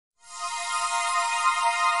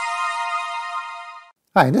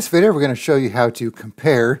Hi, in this video we're going to show you how to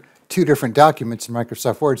compare two different documents in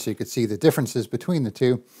Microsoft Word so you can see the differences between the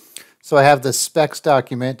two. So I have the specs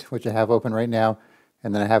document, which I have open right now,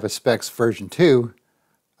 and then I have a specs version 2.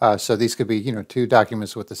 So these could be, two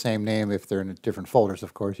documents with the same name if they're in different folders,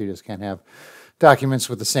 of course. You just can't have documents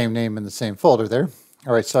with the same name in the same folder there.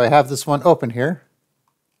 All right, so I have this one open here.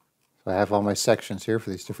 So I have all my sections here for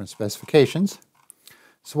these different specifications.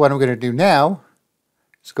 So what I'm going to do now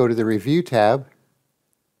is go to the Review tab,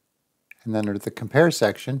 and then under the Compare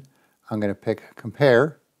section, I'm going to pick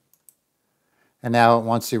Compare. And now it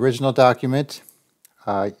wants the original document.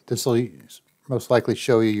 This will most likely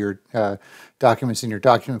show you your documents in your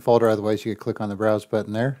document folder. Otherwise, you could click on the Browse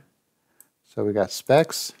button there. So we got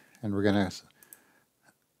specs, and we're going to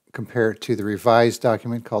compare it to the revised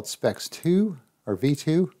document called Specs 2 or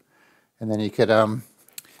V2. And then you could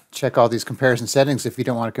check all these comparison settings. If you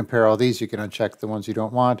don't want to compare all these, you can uncheck the ones you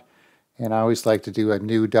don't want. And I always like to do a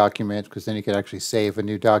new document because then you can actually save a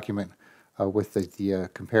new document with the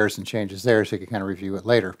comparison changes there so you can kind of review it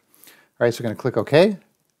later. All right, so we're going to click OK.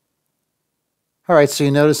 All right, so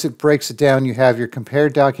you notice it breaks it down. You have your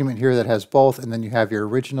compared document here that has both, and then you have your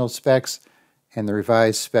original specs and the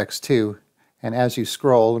revised specs too. And as you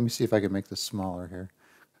scroll, let me see if I can make this smaller here.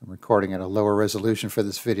 I'm recording at a lower resolution for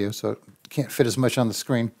this video, so it can't fit as much on the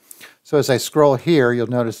screen. So as I scroll here, you'll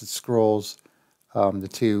notice it scrolls the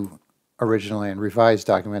two original and revised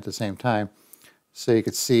document at the same time. So you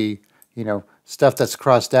could see, stuff that's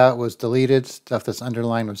crossed out was deleted, stuff that's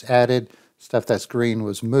underlined was added, stuff that's green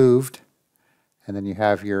was moved. And then you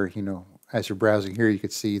have your, as you're browsing here, you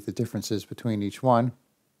could see the differences between each one.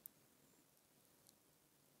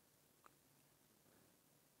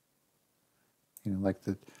 Like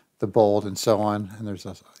the bold and so on. And there's,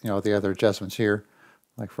 the other adjustments here.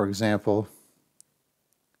 Like, for example,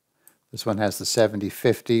 this one has the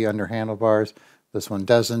 70-50 under handlebars. This one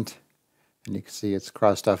doesn't. And you can see it's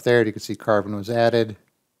crossed off there. You can see carbon was added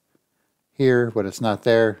here, but it's not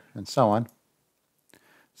there, and so on.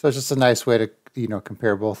 So it's just a nice way to,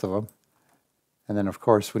 compare both of them. And then, of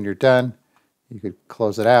course, when you're done, you could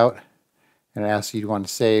close it out. And it asks you to want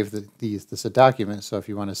to save this is a document. So if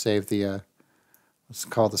you want to save the, let's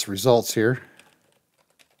call this results here.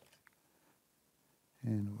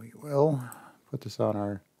 And we will put this on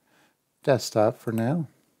our desktop for now.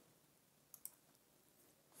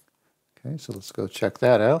 Okay, so let's go check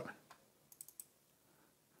that out.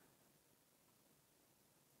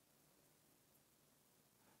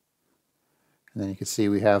 And then you can see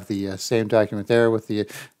we have the same document there with the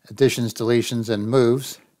additions, deletions, and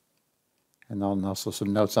moves. And then also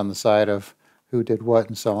some notes on the side of who did what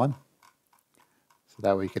and so on. So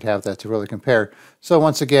that way you could have that to really compare. So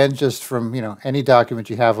once again, just from any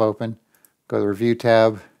document you have open, go to the Review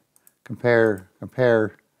tab, compare,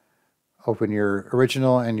 open your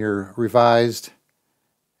original and your revised,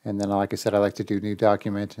 and then like I said, I like to do new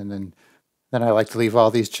document, and then I like to leave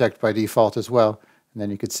all these checked by default as well, and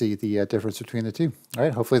then you can see the difference between the two. All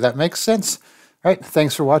right, hopefully that makes sense. All right,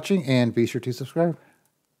 thanks for watching, and be sure to subscribe.